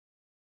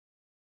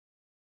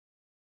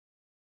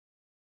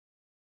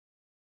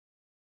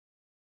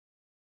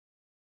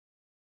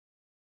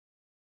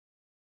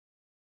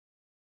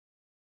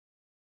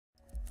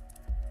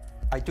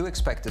I do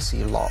expect to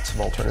see lots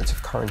of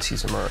alternative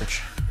currencies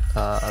emerge.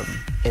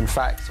 In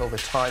fact, over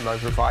time,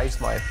 I've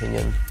revised my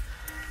opinion,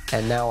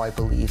 and now I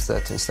believe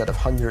that instead of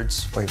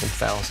hundreds or even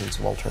thousands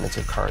of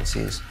alternative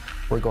currencies,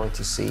 we're going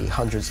to see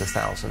hundreds of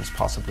thousands,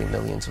 possibly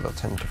millions of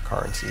alternative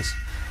currencies,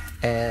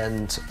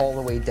 and all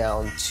the way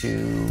down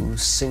to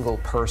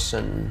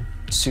single-person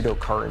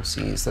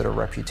pseudo-currencies that are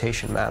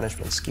reputation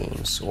management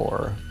schemes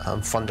or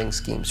funding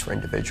schemes for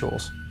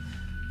individuals.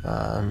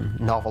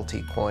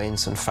 Novelty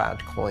coins and fad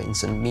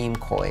coins and meme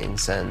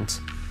coins and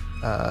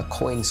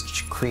coins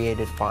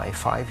created by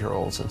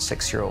 5-year-olds and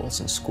 6-year-olds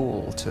in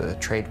school to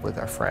trade with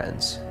their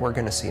friends. We're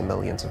going to see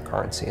millions of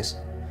currencies.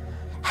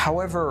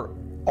 However,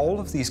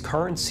 all of these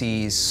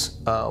currencies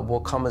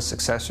will come as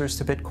successors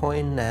to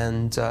Bitcoin,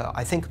 and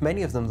I think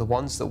many of them, the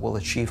ones that will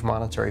achieve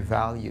monetary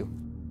value,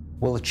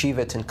 will achieve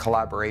it in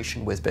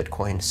collaboration with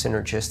Bitcoin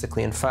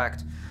synergistically. In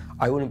fact,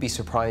 I wouldn't be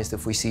surprised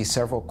if we see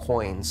several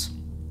coins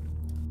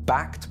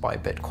backed by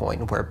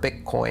Bitcoin, where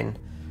Bitcoin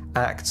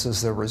acts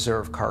as the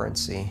reserve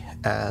currency,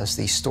 as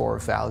the store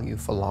of value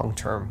for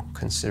long-term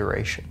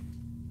consideration.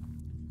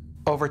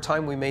 Over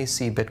time, we may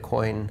see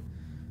Bitcoin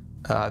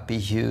be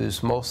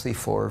used mostly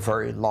for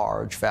very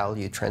large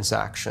value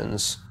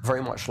transactions,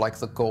 very much like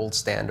the gold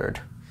standard.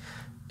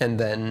 And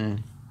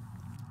then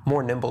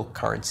more nimble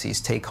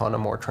currencies take on a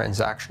more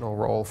transactional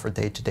role for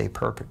day-to-day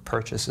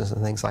purchases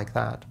and things like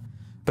that.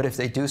 But if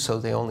they do so,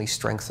 they only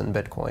strengthen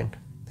Bitcoin.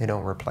 They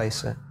don't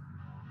replace it.